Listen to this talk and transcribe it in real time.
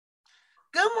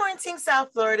Good morning,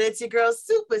 South Florida. It's your girl,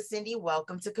 Super Cindy.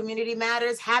 Welcome to Community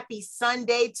Matters. Happy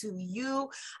Sunday to you.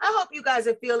 I hope you guys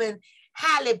are feeling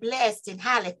highly blessed and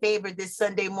highly favored this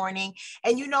Sunday morning.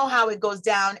 And you know how it goes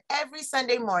down every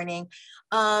Sunday morning.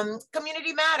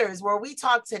 Community Matters, where we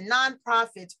talk to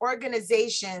nonprofits,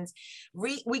 organizations.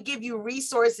 We give you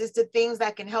resources to things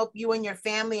that can help you and your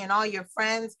family and all your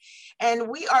friends. And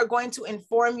we are going to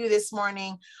inform you this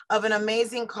morning of an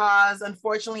amazing cause,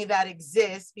 unfortunately, that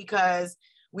exists because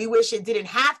we wish it didn't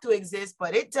have to exist,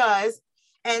 but it does.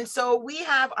 And so we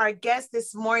have our guest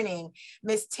this morning,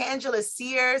 Miss Tangela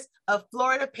Sears of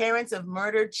Florida Parents of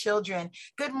Murdered Children.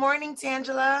 Good morning,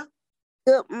 Tangela.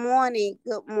 Good morning.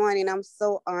 Good morning. I'm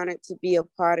so honored to be a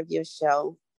part of your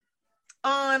show.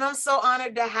 Oh, and I'm so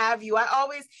honored to have you.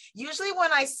 Usually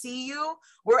when I see you,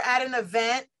 we're at an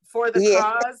event for the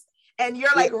cause. And you're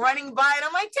like running by and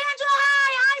I'm like, Tangela, hi,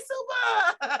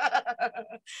 Super.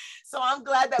 So I'm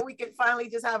glad that we can finally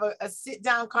just have a sit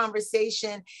down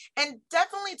conversation and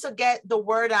definitely to get the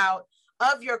word out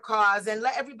of your cause and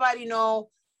let everybody know,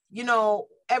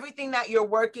 everything that you're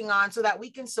working on so that we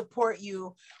can support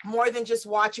you more than just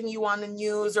watching you on the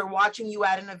news or watching you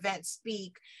at an event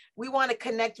speak. We want to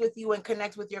connect with you and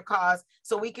connect with your cause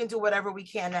so we can do whatever we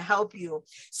can to help you.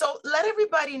 So let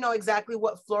everybody know exactly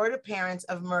what Florida Parents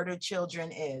of Murdered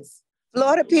Children is.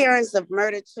 Florida Parents of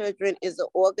Murdered Children is an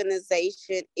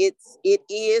organization. It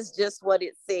is just what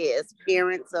it says,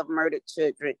 Parents of Murdered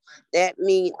Children. That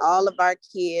means all of us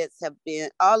have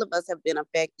been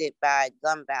affected by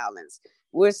gun violence.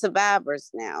 We're survivors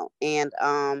now. And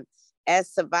as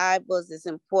survivors, it's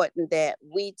important that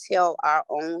we tell our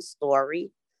own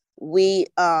story. We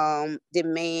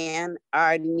demand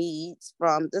our needs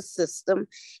from the system.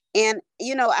 And,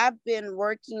 I've been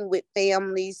working with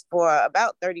families for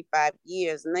about 35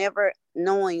 years, never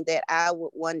knowing that I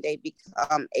would one day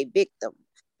become a victim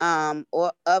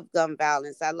or of gun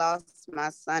violence. I lost my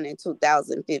son in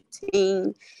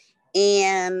 2015,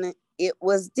 and it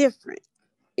was different.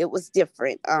 It was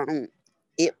different.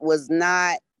 It was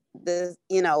not the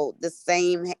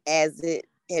same as it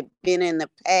had been in the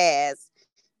past.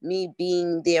 Me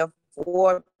being there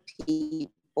for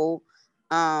people,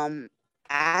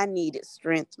 I needed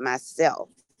strength myself.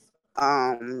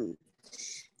 I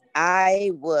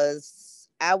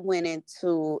went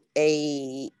into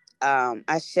I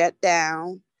shut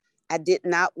down. I did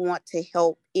not want to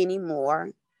help anymore.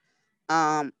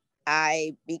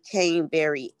 I became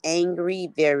very angry,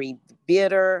 very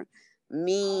bitter,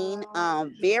 mean,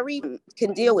 very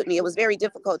can deal with me. It was very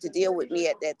difficult to deal with me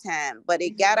at that time, but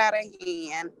it got out of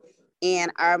hand.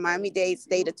 And our Miami-Dade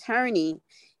state attorney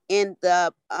ended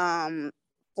up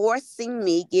forcing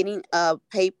me, getting a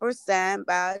paper signed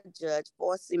by a judge,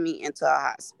 forcing me into a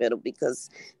hospital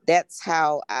because that's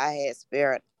how I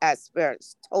spiritually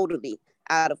totally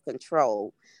out of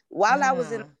control. While I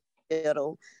was in the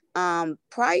hospital,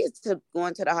 prior to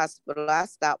going to the hospital, I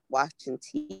stopped watching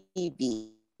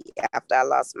TV after I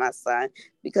lost my son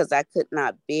because I could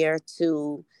not bear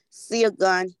to see a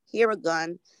gun, hear a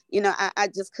gun. I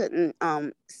just couldn't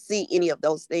see any of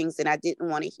those things, and I didn't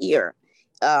want to hear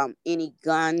any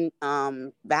gun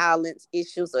violence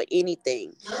issues or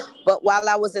anything. But while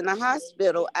I was in the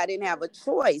hospital, I didn't have a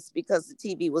choice because the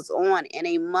TV was on, and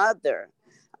a mother,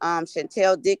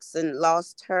 Chantel Dixon,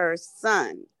 lost her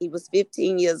son. He was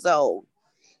 15 years old.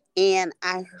 And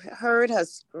I heard her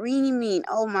screaming.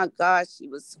 Oh my gosh, she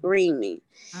was screaming.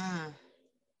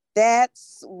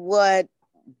 That's what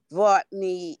brought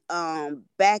me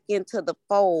back into the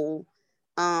fold,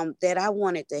 that I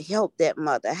wanted to help that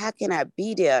mother. How can I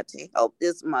be there to help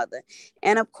this mother?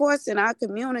 And of course, in our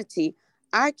community,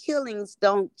 our killings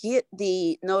don't get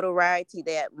the notoriety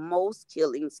that most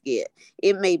killings get.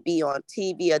 It may be on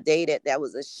TV a day that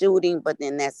was a shooting, but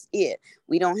then that's it.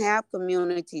 We don't have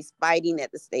communities fighting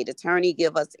that the state attorney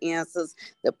give us answers,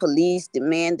 the police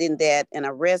demanding that an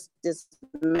arrest is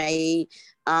made.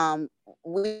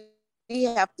 We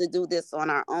have to do this on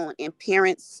our own. And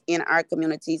parents in our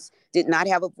communities did not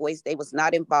have a voice. They was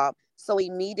not involved. So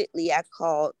immediately I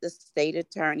called the state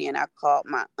attorney and I called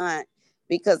my aunt,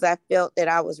 because I felt that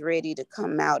I was ready to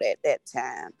come out at that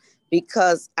time,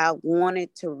 because I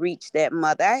wanted to reach that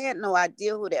mother. I had no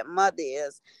idea who that mother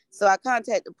is. So I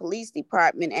contacted the police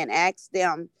department and asked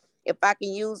them if I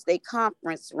can use their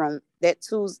conference room that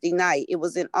Tuesday night. It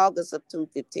was in August of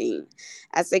 2015.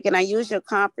 I said, can I use your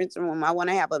conference room? I want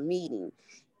to have a meeting.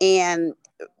 And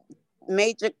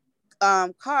Major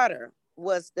Carter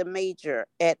was the major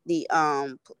at the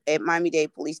at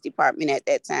Miami-Dade Police Department at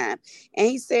that time. And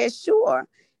he said, sure.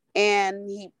 And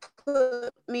he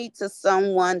put me to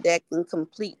someone that can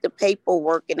complete the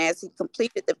paperwork. And as he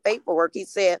completed the paperwork, he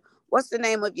said, what's the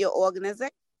name of your organization?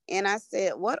 And I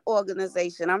said, what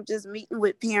organization? I'm just meeting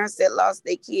with parents that lost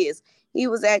their kids. He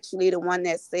was actually the one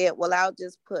that said, well, I'll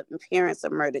just put parents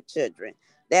of murdered children.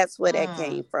 That's where that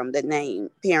came from, the name,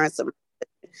 parents of.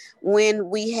 When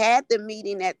we had the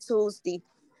meeting that Tuesday,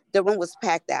 the room was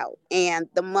packed out. And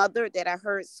the mother that I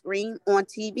heard scream on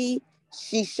TV,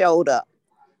 she showed up.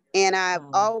 And I've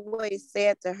always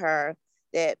said to her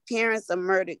that parents of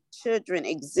murdered children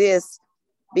exist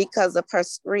because of her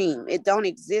scream. It don't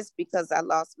exist because I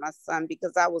lost my son,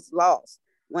 because I was lost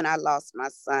when I lost my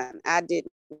son. I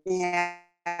didn't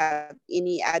have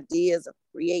any ideas of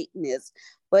creating this.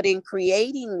 But in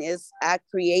creating this, I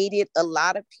created a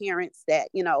lot of parents that,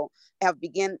 you know, have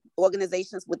begun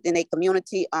organizations within a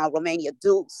community, Romania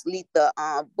Dukes,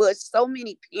 Letha Bush. So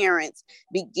many parents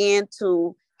began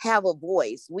to have a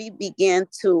voice. We began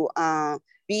to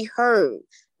be heard.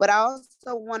 But I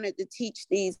also wanted to teach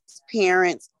these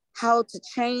parents how to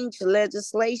change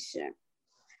legislation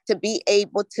to be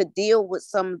able to deal with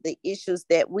some of the issues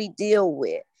that we deal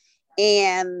with.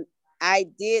 And I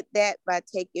did that by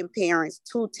taking parents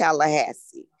to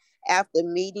Tallahassee. After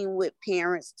meeting with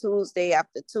parents Tuesday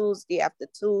after Tuesday after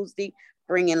Tuesday,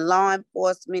 bringing law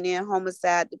enforcement in,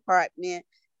 homicide department,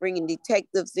 bringing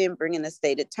detectives in, bringing the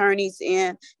state attorneys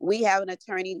in. We have an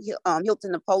attorney,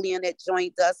 Hilton Napoleon, that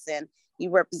joined us, and he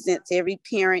represents every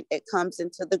parent that comes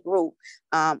into the group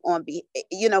by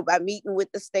meeting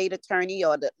with the state attorney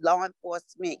or the law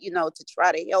enforcement, to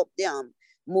try to help them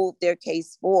move their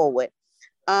case forward.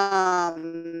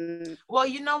 Well,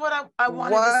 you know what I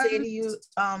wanted to say to you,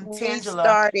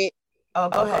 Tangela. Oh,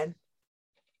 go ahead.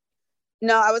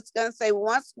 No, I was going to say,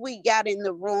 once we got in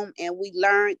the room and we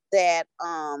learned that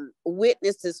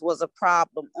witnesses was a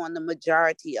problem on the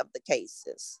majority of the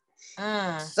cases.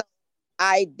 So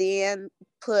I then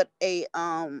put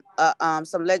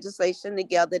some legislation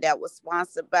together that was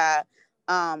sponsored by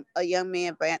a young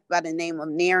man by the name of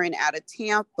Naren out of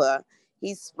Tampa.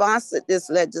 He sponsored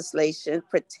this legislation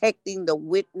protecting the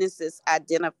witnesses'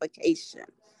 identification.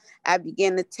 I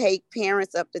began to take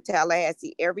parents up to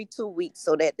Tallahassee every 2 weeks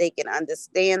so that they can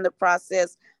understand the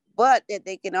process, but that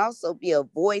they can also be a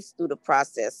voice through the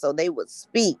process. So they would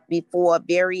speak before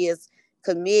various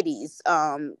committees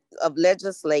of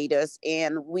legislators.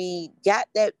 And we got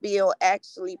that bill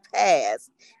actually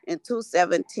passed in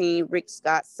 2017. Rick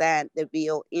Scott signed the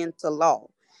bill into law.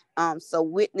 So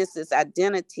witnesses'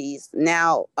 identities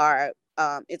now are,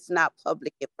 it's not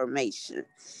public information.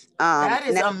 That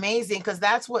is amazing, because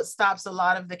that's what stops a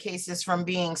lot of the cases from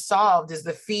being solved, is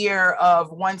the fear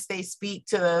of once they speak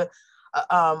to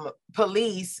the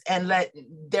police and let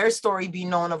their story be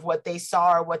known of what they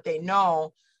saw or what they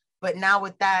know. But now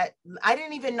with that, I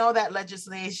didn't even know that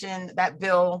legislation, that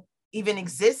bill even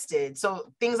existed.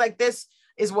 So things like this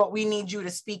is what we need you to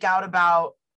speak out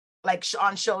about, like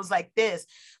on shows like this.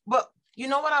 But you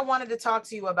know what I wanted to talk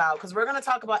to you about, because we're going to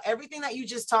talk about everything that you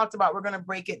just talked about. We're going to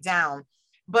break it down.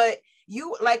 But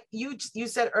you, like you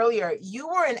said earlier, you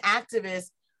were an activist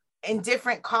in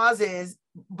different causes,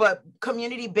 but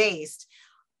community-based,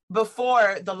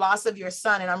 before the loss of your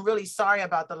son. And I'm really sorry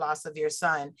about the loss of your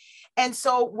son. And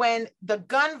so when the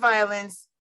gun violence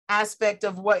aspect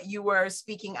of what you were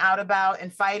speaking out about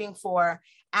and fighting for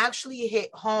actually hit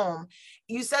home,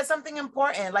 you said something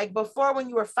important. Like before, when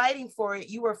you were fighting for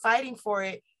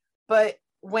it, but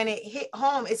when it hit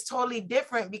home, it's totally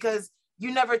different, because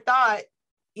you never thought,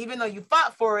 even though you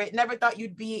fought for it, never thought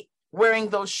you'd be wearing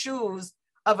those shoes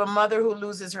of a mother who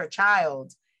loses her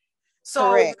child.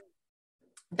 So correct.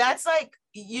 That's like,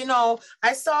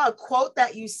 I saw a quote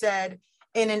that you said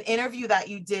in an interview that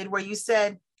you did, where you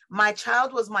said, my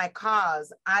child was my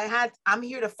cause. I'm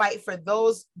here to fight for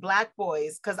those Black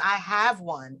boys because I have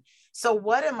one. So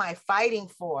what am I fighting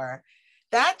for?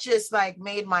 That just like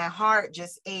made my heart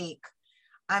just ache.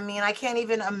 I mean, I can't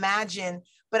even imagine.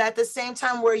 But at the same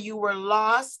time, where you were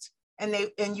lost and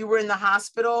you were in the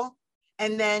hospital,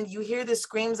 and then you hear the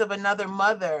screams of another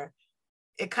mother,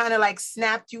 it kind of like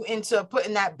snapped you into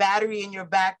putting that battery in your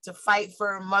back to fight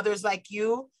for mothers like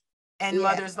you and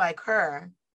mothers like her.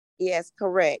 Yes,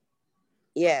 correct.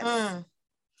 Yes.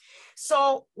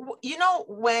 So,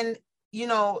 when,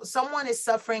 someone is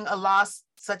suffering a loss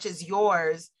such as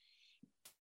yours,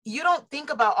 you don't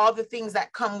think about all the things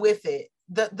that come with it.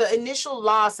 The initial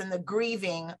loss and the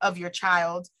grieving of your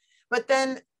child, but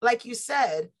then, like you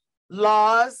said,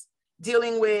 laws,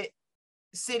 dealing with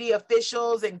city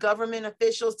officials and government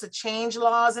officials to change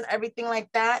laws and everything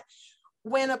like that.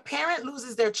 When a parent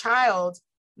loses their child,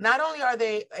 not only are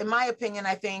they, in my opinion,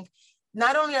 I think,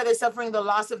 not only are they suffering the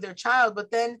loss of their child,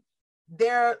 but then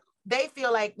they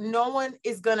feel like no one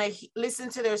is gonna listen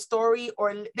to their story,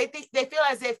 or they feel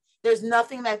as if there's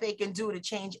nothing that they can do to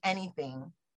change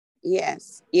anything.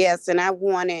 Yes, yes. And I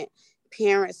wanted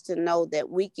parents to know that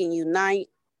we can unite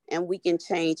and we can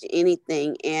change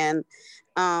anything. And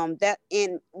that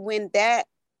and when that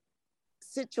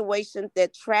situation,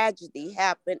 that tragedy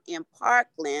happened in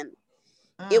Parkland,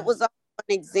 it Mm, was an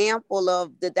example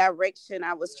of the direction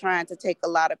I was trying to take a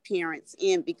lot of parents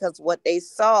in, because what they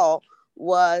saw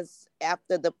was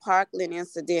after the Parkland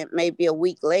incident, maybe a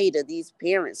week later, these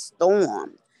parents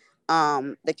stormed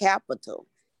the Capitol,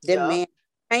 yep. demand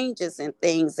changes and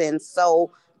things. And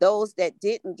so those that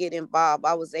didn't get involved,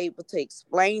 I was able to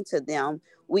explain to them,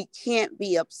 we can't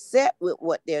be upset with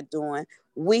what they're doing.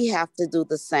 We have to do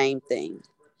the same thing.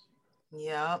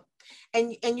 Yeah.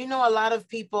 And you know, a lot of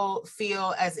people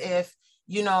feel as if,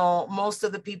 you know, most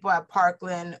of the people at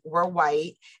Parkland were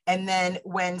white. And then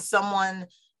when someone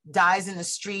dies in the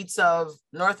streets of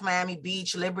North Miami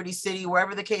Beach, Liberty City,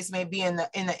 wherever the case may be in the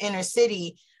inner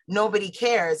city, nobody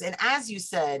cares. And as you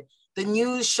said, the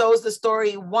news shows the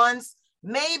story once,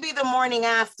 maybe the morning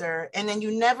after, and then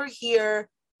you never hear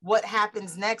what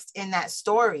happens next in that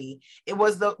story. It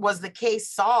was the case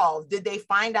solved? Did they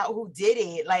find out who did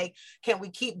it? Like, can we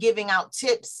keep giving out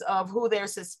tips of who they're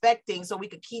suspecting so we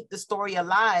could keep the story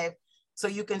alive so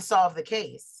you can solve the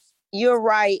case? You're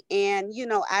right. And,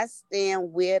 I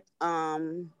stand with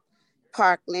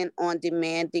Parkland on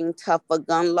demanding tougher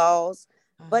gun laws,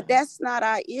 but Mm-hmm. that's not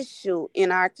our issue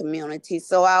in our community.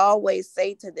 So I always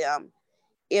say to them,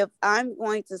 if I'm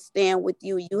going to stand with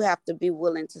you, you have to be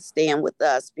willing to stand with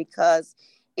us, because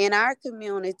in our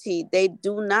community, they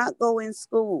do not go in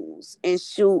schools and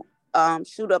shoot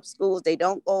up schools. They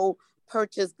don't go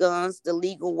purchase guns the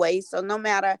legal way. So no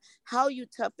matter how you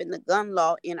toughen the gun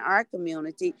law in our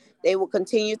community, they will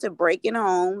continue to break in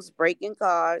homes, break in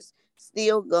cars,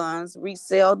 steal guns,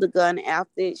 resell the gun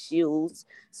after it's used.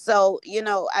 So,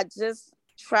 I just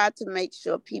try to make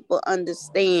sure people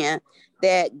understand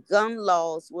that gun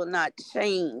laws will not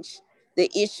change the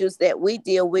issues that we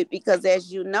deal with, because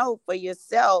as you know for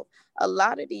yourself, a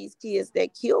lot of these kids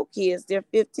that kill kids, they're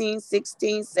 15,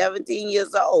 16, 17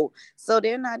 years old. So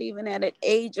they're not even at an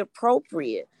age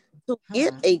appropriate to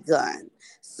get Hmm. a gun.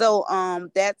 So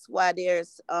that's why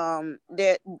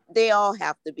they all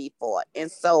have to be fought.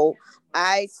 And so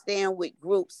I stand with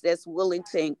groups that's willing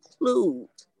to include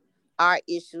our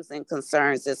issues and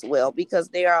concerns as well, because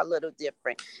they are a little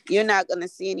different. You're not going to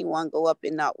see anyone go up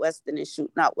in Northwestern and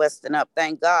shoot Northwestern up,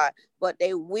 thank God. But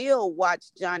they will watch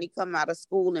Johnny come out of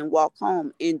school and walk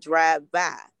home and drive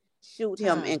by, shoot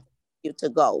him, Hmm. and continue to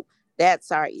go.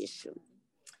 That's our issue.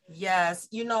 Yes.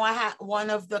 You know, I had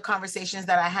one of the conversations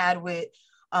that I had with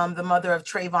the mother of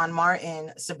Trayvon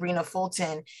Martin, Sabrina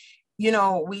Fulton. You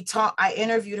know, I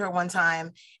interviewed her one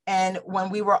time, and when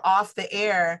we were off the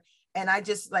air, and I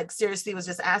just like seriously was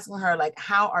just asking her, like,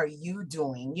 how are you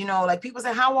doing? You know, like people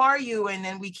say, how are you? And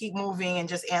then we keep moving and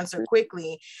just answer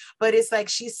quickly. But it's like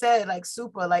she said, like,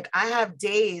 super, like, I have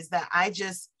days that I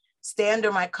just stay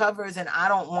under my covers and I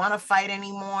don't want to fight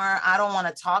anymore. I don't want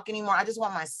to talk anymore. I just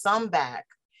want my son back.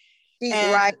 She's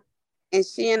right. And And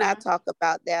she and I mhm, talk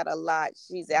about that a lot.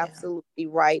 She's yeah, absolutely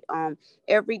right.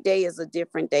 Every day is a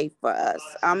different day for us.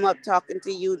 I'm up talking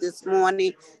to you this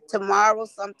morning. Tomorrow,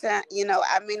 sometime,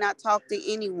 I may not talk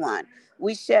to anyone.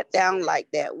 We shut down like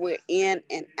that. We're in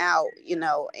and out,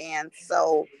 and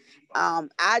so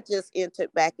I just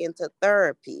entered back into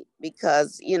therapy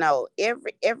because,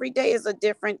 every day is a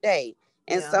different day.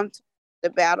 And yeah. sometimes the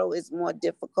battle is more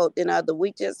difficult than other.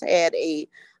 We just had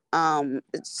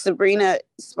Sabrina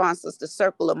sponsors the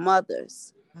Circle of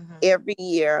Mothers Hmm. every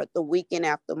year, the weekend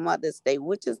after Mother's Day,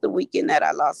 which is the weekend that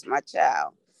I lost my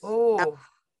child. Oh,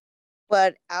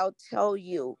 But I'll tell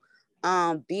you,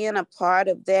 being a part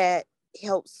of that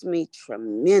helps me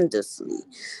tremendously.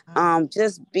 mm,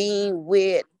 Just being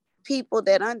with people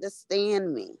that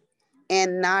understand me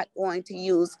and not going to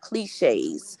use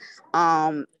cliches.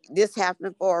 This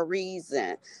happened for a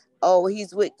reason. Oh,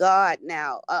 he's with God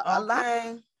now. A lot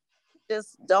okay.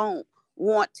 just don't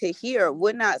want to hear.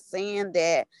 We're not saying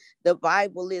that the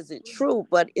Bible isn't true,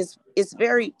 but it's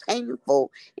very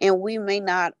painful, and we may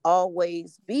not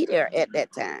always be there at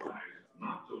that time.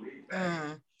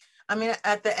 Mm. I mean,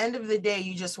 at the end of the day,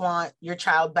 you just want your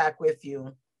child back with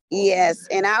you. Yes,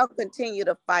 and I'll continue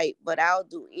to fight, but I'll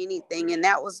do anything. And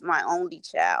that was my only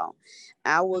child.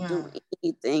 I will do Mm.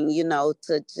 anything,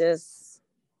 to just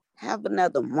have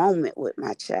another moment with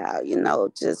my child,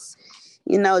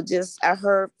 just I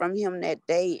heard from him that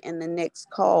day, and the next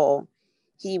call,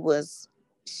 he was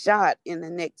shot. In the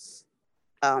next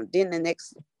then the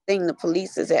next thing, the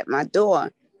police is at my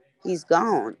door. He's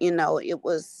gone. It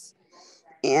was,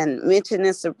 and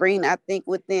mentioning Sabrina, I think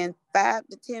within 5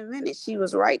 to 10 minutes, she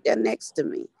was right there next to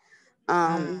me.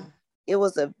 It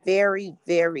was a very,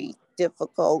 very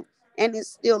difficult, and it's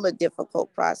still a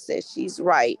difficult process. She's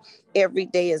right. Every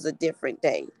day is a different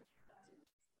day.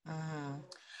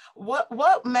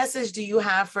 What message do you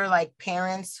have for like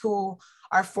parents who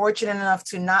are fortunate enough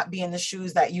to not be in the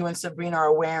shoes that you and Sabrina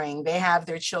are wearing? They have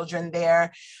their children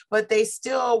there, but they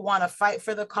still want to fight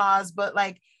for the cause. But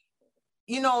like,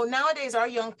 you know, nowadays our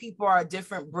young people are a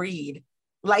different breed.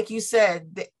 Like you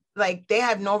said, like they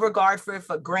have no regard for if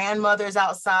a grandmother's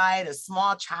outside, a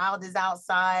small child is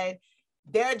outside.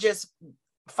 They're just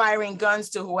firing guns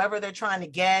to whoever they're trying to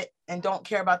get and don't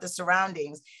care about the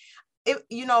surroundings.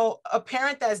 You know, a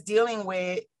parent that's dealing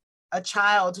with a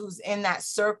child who's in that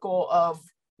circle of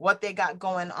what they got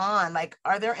going on, like,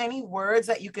 are there any words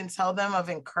that you can tell them of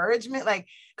encouragement? Like,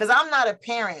 because I'm not a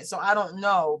parent, so I don't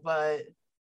know, but.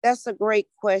 That's a great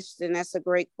question. That's a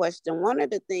great question. One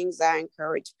of the things I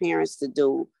encourage parents to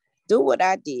do what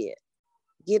I did.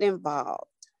 Get involved.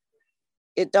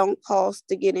 It don't cost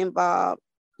to get involved.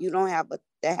 You don't have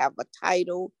to have a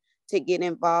title to get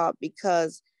involved,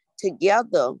 because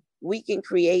together we can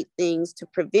create things to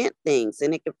prevent things,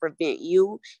 and it can prevent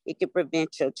you. It can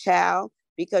prevent your child,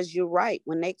 because you're right.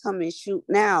 When they come and shoot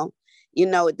now, you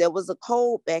know, there was a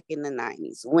code back in the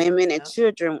 90s. Women and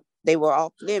children, they were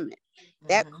off limit.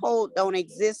 That code don't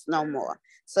exist no more.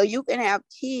 So you can have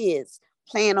kids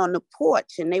playing on the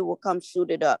porch and they will come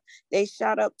shoot it up. They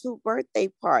shot up 2 birthday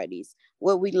parties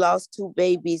where we lost 2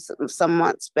 babies some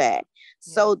months back.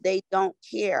 So they don't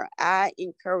care. I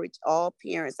encourage all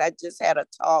parents. I just had a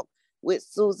talk with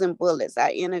Susan Bullets.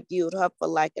 I interviewed her for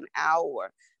like an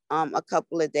hour a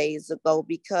couple of days ago,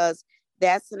 because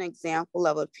that's an example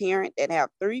of a parent that have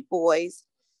 3 boys,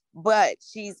 but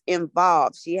she's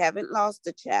involved. She haven't lost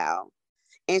a child,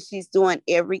 and she's doing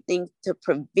everything to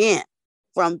prevent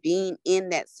from being in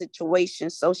that situation.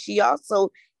 So she also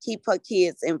keep her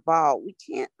kids involved. We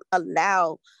can't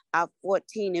allow our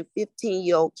 14 and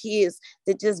 15-year-old kids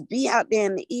to just be out there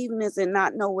in the evenings and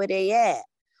not know where they at.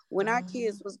 When our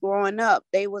kids was growing up,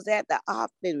 they was at the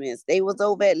Optimist. They was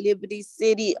over at Liberty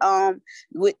City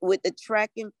with the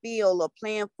track and field, or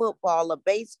playing football or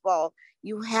baseball.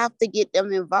 You have to get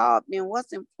them involved. And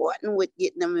what's important with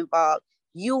getting them involved,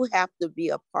 you have to be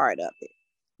a part of it.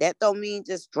 That don't mean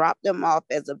just drop them off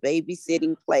as a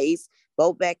babysitting place,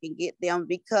 go back and get them,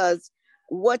 because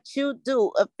what you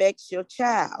do affects your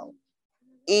child.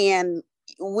 And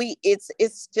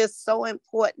it's just so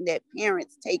important that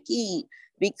parents take heed,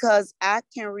 because I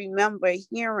can remember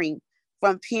hearing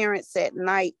from parents at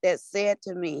night that said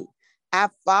to me, I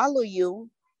follow you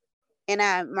and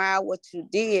I admire what you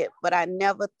did, but I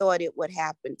never thought it would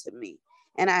happen to me.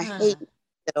 And I hate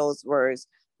those words,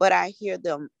 but I hear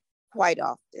them quite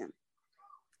often.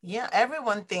 Yeah,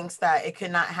 everyone thinks that it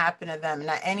could not happen to them. And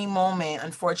at any moment,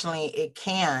 unfortunately, it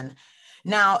can.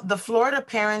 Now, the Florida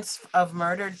Parents of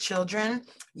Murdered Children,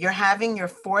 you're having your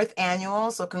 4th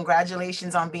annual. So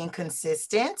congratulations on being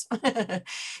consistent.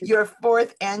 Your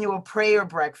 4th annual prayer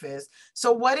breakfast.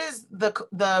 So what is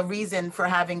the reason for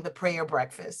having the prayer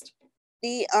breakfast?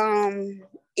 It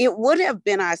would have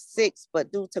been our 6th,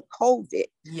 but due to COVID,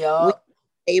 we were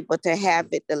able to have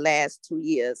it the last 2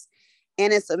 years.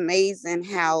 And it's amazing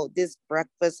how this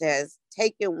breakfast has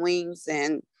taken wings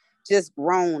and just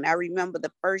grown. I remember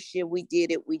the first year we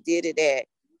did it at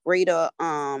Greater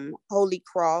Holy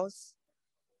Cross.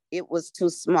 It was too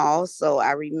small. So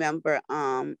I remember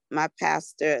my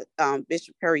pastor,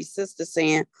 Bishop Perry's sister,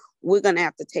 saying, we're going to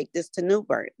have to take this to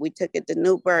Newburgh. We took it to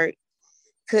Newburgh,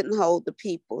 couldn't hold the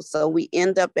people. So we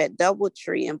end up at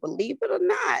Doubletree, and believe it or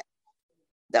not,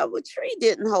 Doubletree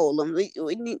didn't hold them.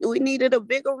 We needed a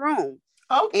bigger room.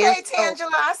 Okay, so,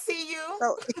 Tangela, I see you.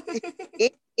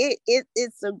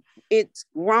 So it's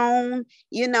grown,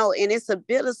 you know, and it's a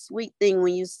bittersweet thing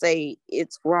when you say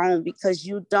it's grown, because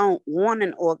you don't want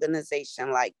an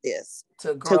organization like this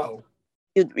to grow.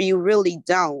 You really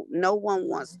don't. No one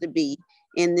wants to be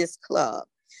in this club.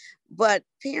 But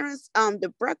parents,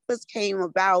 the breakfast came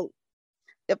about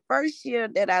the first year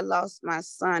that I lost my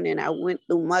son and I went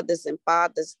through Mother's and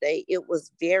Father's Day. It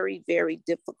was very, very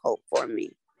difficult for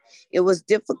me. It was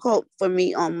difficult for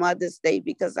me on Mother's Day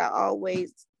because I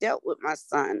always dealt with my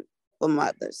son for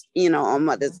Mother's, on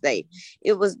Mother's Day.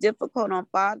 It was difficult on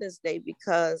Father's Day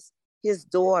because his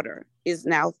daughter is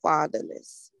now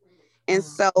fatherless. And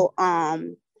so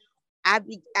I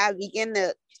began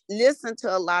to listen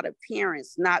to a lot of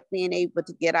parents not being able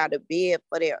to get out of bed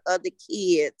for their other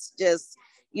kids. Just,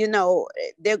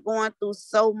 they're going through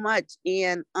so much.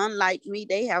 And unlike me,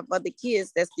 they have other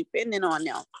kids that's dependent on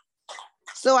them.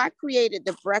 So I created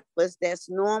the breakfast that's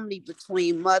normally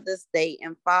between Mother's Day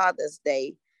and Father's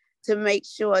Day to make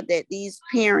sure that these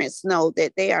parents know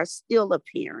that they are still a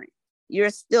parent.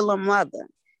 You're still a mother.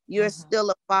 You're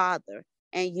still a father,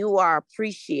 and you are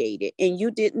appreciated, and you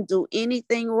didn't do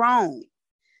anything wrong.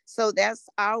 So that's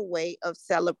our way of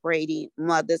celebrating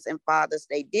Mother's and Father's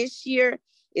Day. This year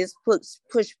is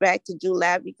pushed back to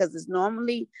July because it's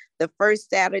normally the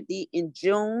first Saturday in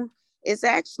June. It's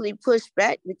actually pushed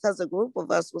back because a group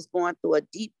of us was going through a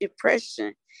deep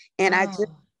depression, and I just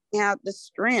didn't have the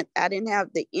strength. I didn't have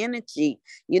the energy.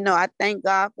 I thank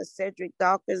God for Cedric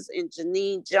Dawkins and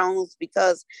Janine Jones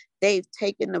because they've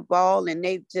taken the ball and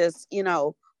they've just,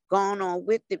 gone on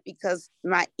with it because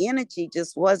my energy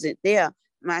just wasn't there.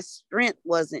 My strength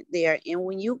wasn't there. And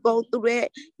when you go through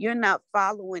that, you're not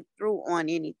following through on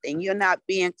anything. You're not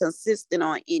being consistent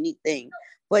on anything.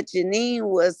 But Janine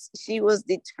was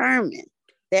determined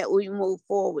that we move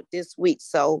forward this week.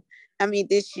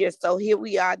 This year. So here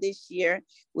we are this year.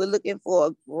 We're looking for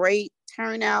a great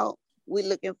turnout. We're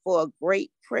looking for a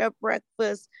great prayer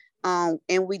breakfast. And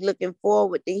we're looking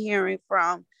forward to hearing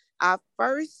from our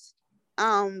first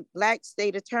Black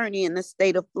state attorney in the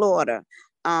state of Florida,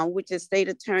 which is State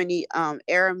Attorney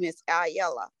Aramis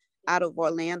Ayala out of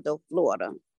Orlando,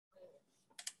 Florida.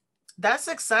 That's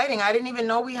exciting. I didn't even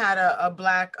know we had a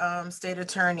Black state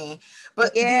attorney.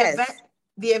 But yes.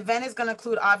 the event is going to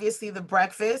include obviously the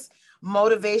breakfast,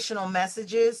 motivational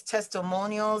messages,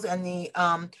 testimonials, and the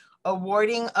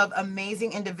awarding of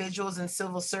amazing individuals and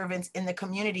civil servants in the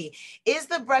community. Is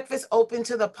the breakfast open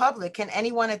to the public? Can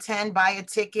anyone attend, buy a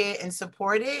ticket, and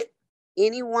support it?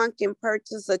 Anyone can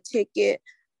purchase a ticket.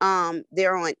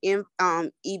 They're on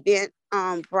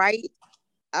Eventbrite.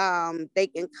 They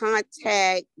can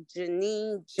contact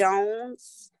Janine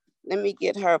Jones. Let me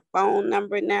get her phone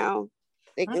number now.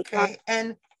 They can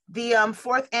And the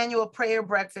fourth annual prayer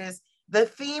breakfast, the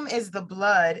theme is the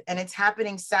blood, and it's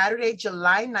happening Saturday,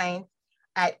 July 9th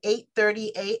at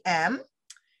 8:30 a.m.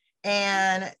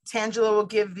 And Tangela will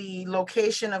give the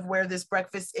location of where this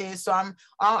breakfast is. So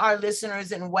all our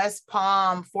listeners in West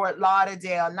Palm, Fort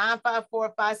Lauderdale,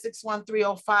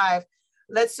 954-561-305.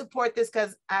 Let's support this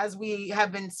because as we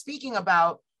have been speaking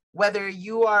about, whether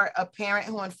you are a parent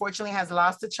who unfortunately has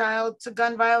lost a child to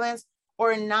gun violence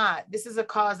or not, this is a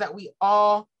cause that we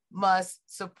all must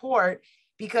support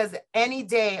because any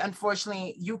day,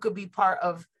 unfortunately, you could be part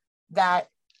of that,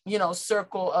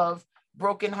 circle of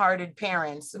brokenhearted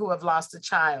parents who have lost a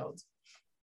child.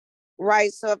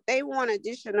 Right. So if they want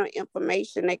additional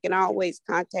information, they can always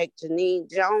contact Janine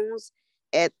Jones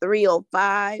at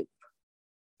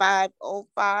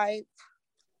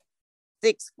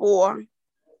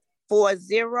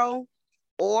 305-505-6440,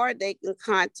 or they can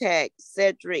contact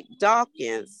Cedric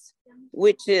Dawkins,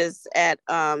 which is at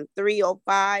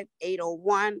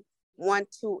 305-801-1283.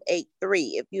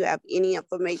 If you have any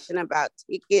information about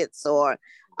tickets or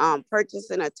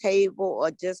purchasing a table or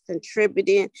just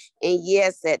contributing. And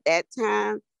yes, at that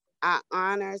time, I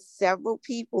honor several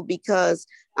people because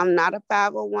I'm not a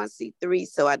 501c3,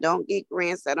 so I don't get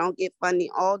grants, I don't get funding.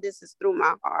 All this is through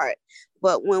my heart.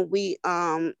 But when we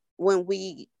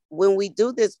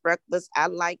do this breakfast, I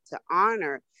like to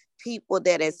honor people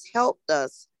that has helped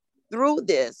us through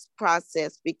this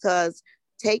process, because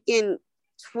taking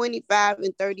 25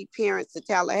 and 30 parents to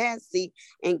Tallahassee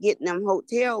and getting them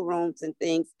hotel rooms and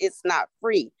things, it's not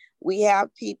free. We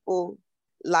have people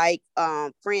like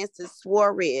Francis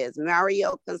Suarez,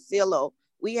 Mario Concillo.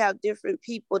 We have different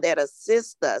people that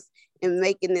assist us in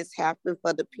making this happen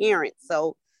for the parents.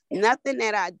 So nothing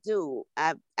that I do,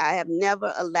 I have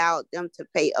never allowed them to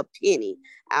pay a penny.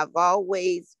 I've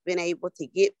always been able to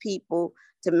get people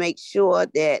to make sure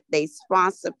that they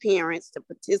sponsor parents to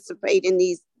participate in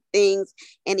these things.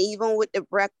 And even with the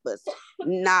breakfast,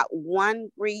 not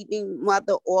one grieving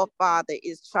mother or father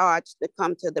is charged to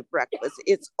come to the breakfast.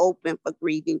 It's open for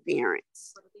grieving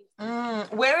parents.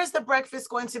 Where is the breakfast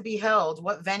going to be held?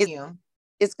 What venue?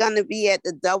 It's going to be at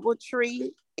the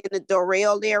Doubletree in the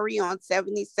Doral area on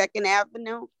 72nd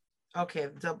Avenue. Okay,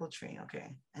 Doubletree.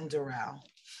 Okay, and Doral.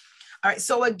 All right.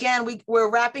 So again, we're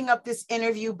wrapping up this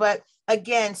interview, but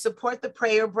again, support the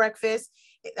prayer breakfast.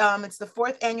 It's the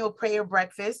fourth annual prayer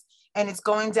breakfast, and it's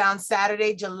going down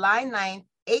Saturday, July 9th,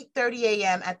 8:30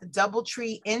 a.m. at the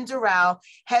Doubletree in Doral.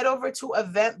 Head over to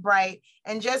Eventbrite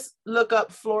and just look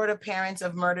up Florida Parents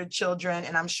of Murdered Children,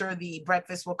 and I'm sure the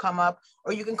breakfast will come up.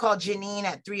 Or you can call Janine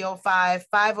at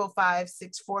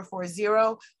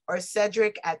 305-505-6440 or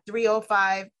Cedric at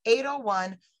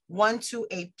 305-801-1283.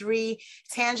 1283.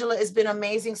 Tangela, it's been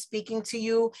amazing speaking to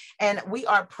you, and we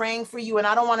are praying for you. And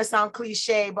I don't want to sound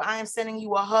cliche, but I am sending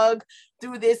you a hug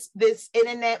through this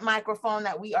internet microphone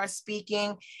that we are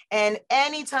speaking. And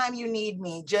anytime you need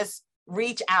me, just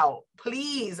reach out,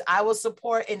 please. I will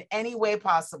support in any way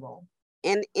possible.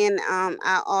 And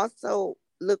I also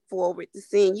look forward to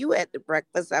seeing you at the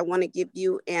breakfast. I want to give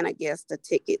you and a guest a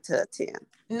ticket to attend.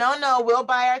 No, we'll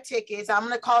buy our tickets. I'm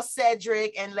going to call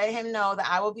Cedric and let him know that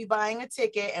I will be buying a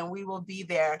ticket and we will be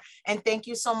there. And thank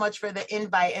you so much for the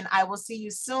invite, and I will see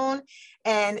you soon.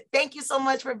 And thank you so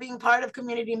much for being part of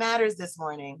Community Matters this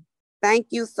morning. Thank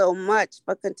you so much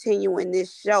for continuing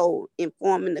this show,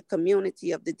 informing the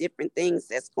community of the different things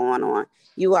that's going on.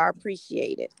 You are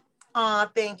appreciated.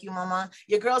 Thank you, Mama.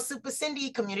 Your girl, Super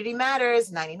Cindy, Community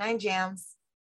Matters, 99 Jams.